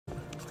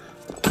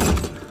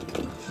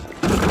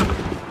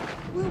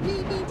Will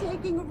we be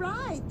taking a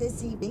ride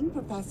this evening,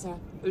 Professor?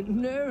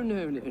 No.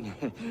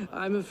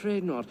 I'm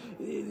afraid not.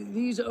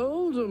 These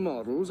older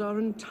models are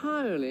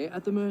entirely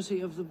at the mercy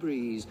of the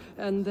breeze,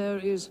 and there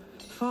is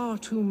far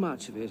too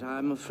much of it,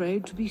 I'm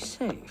afraid, to be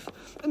safe.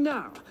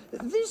 Now,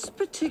 this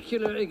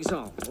particular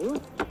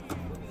example,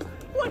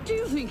 what do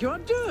you think you're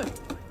doing?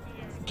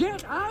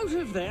 Get out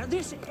of there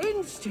this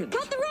instant!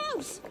 Cut the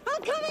ropes! I'll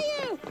cover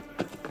you!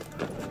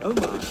 Oh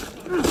my.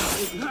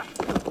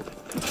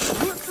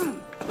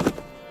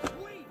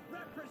 We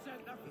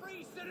represent the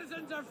free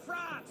citizens of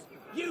France!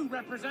 You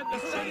represent the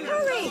citizens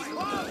Hurry! of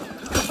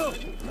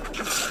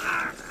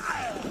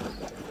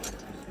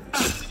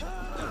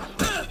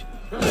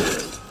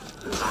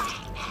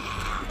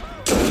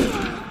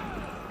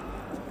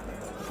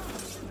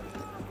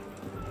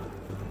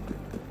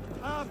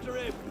After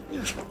him!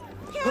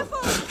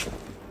 Careful!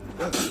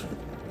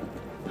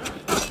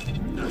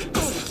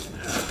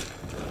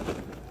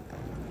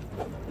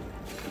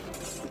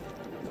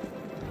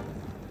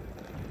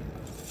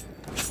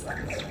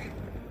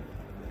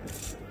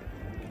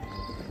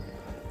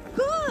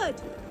 Good!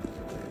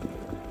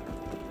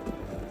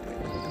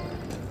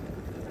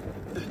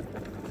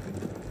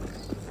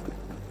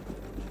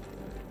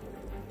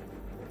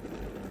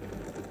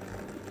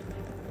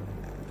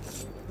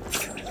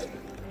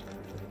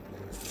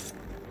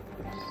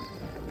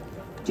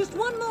 Just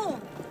one more!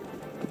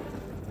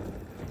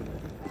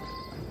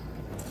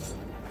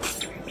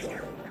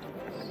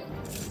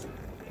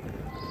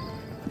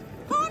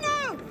 Oh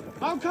no!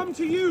 I'll come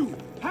to you!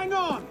 Hang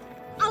on!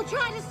 I'll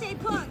try to stay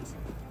put!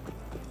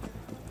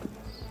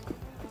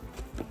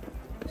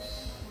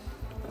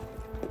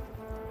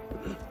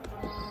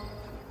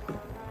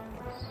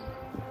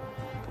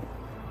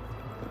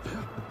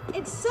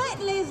 It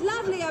certainly is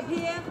lovely up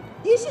here.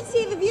 You should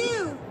see the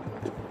view.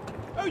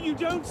 Oh, you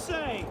don't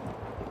say!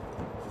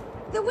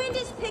 The wind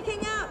is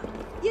picking up.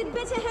 You'd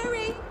better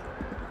hurry.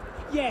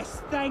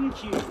 Yes,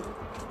 thank you.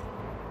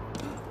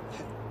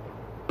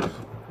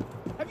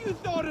 Have you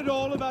thought at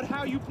all about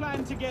how you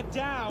plan to get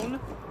down?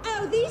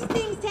 Oh, these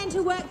things tend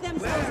to work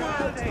themselves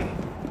out.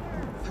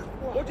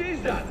 What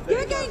is that?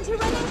 You're going to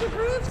run out of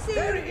roof soon.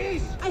 There it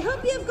is! I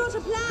hope you've got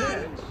a plan.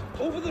 There!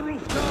 Over the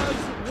roof!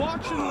 Guards,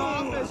 watch and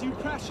laugh as you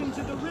crash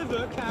into the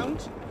river,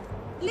 Count.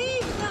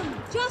 Leave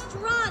them. Just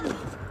run.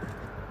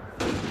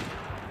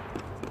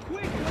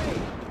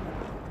 Quickly!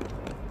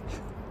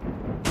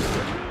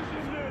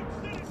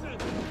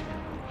 Citizens!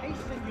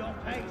 Hasten your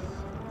pace!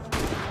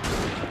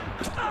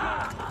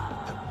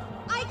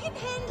 I can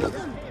handle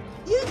them.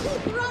 You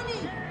keep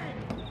running.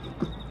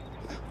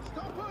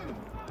 Stop him!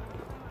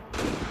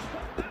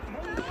 Stop that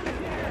moron!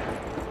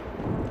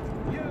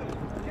 You,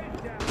 get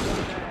down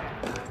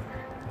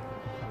there!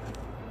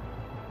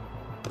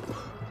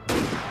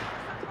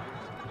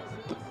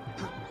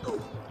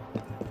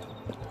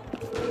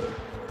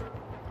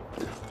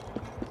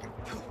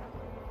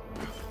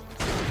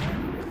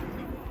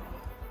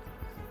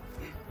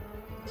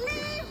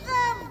 Leave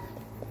them.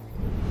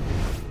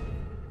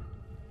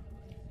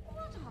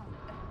 What on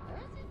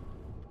earth?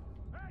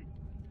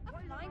 A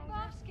flying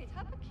basket,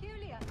 how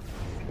peculiar.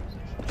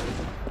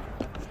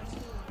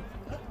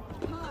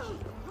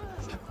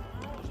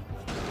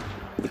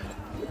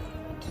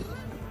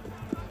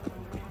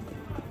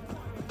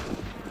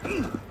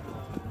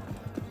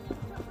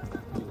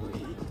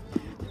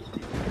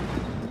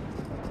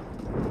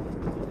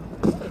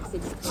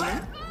 Exit's clear.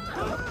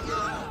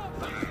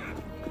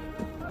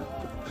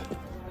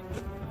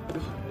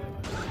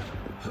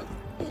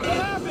 What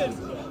happened?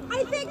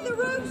 I think the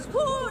rope's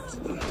caught.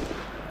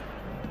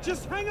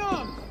 Just hang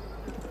on!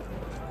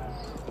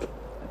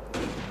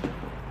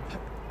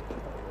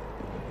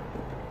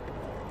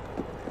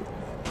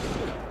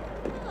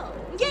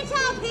 Get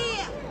up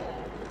here.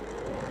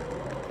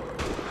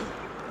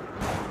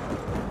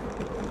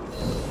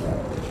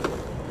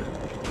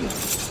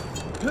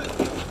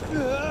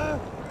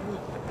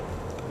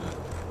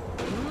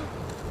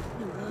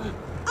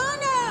 Oh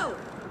no!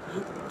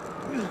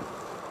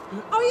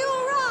 Are you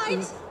all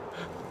right?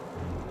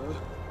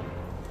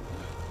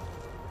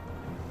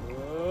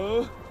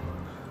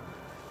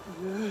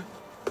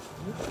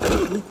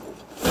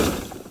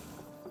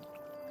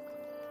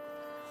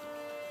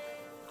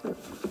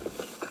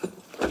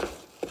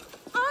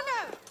 Oh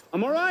no!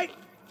 I'm all right.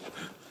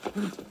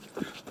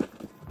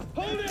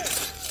 Hold it!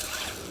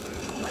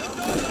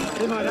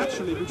 They might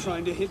actually be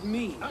trying to hit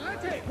me.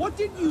 What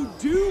did you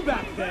do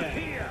back there?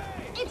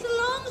 It's a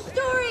long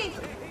story.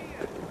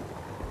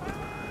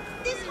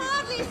 This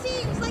hardly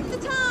seems like the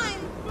time.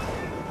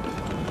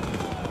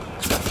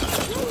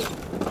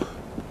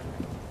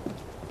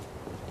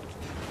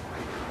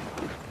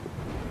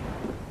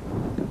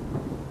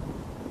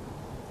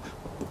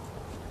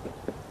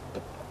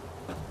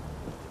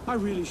 I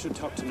really should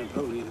talk to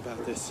Napoleon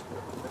about this.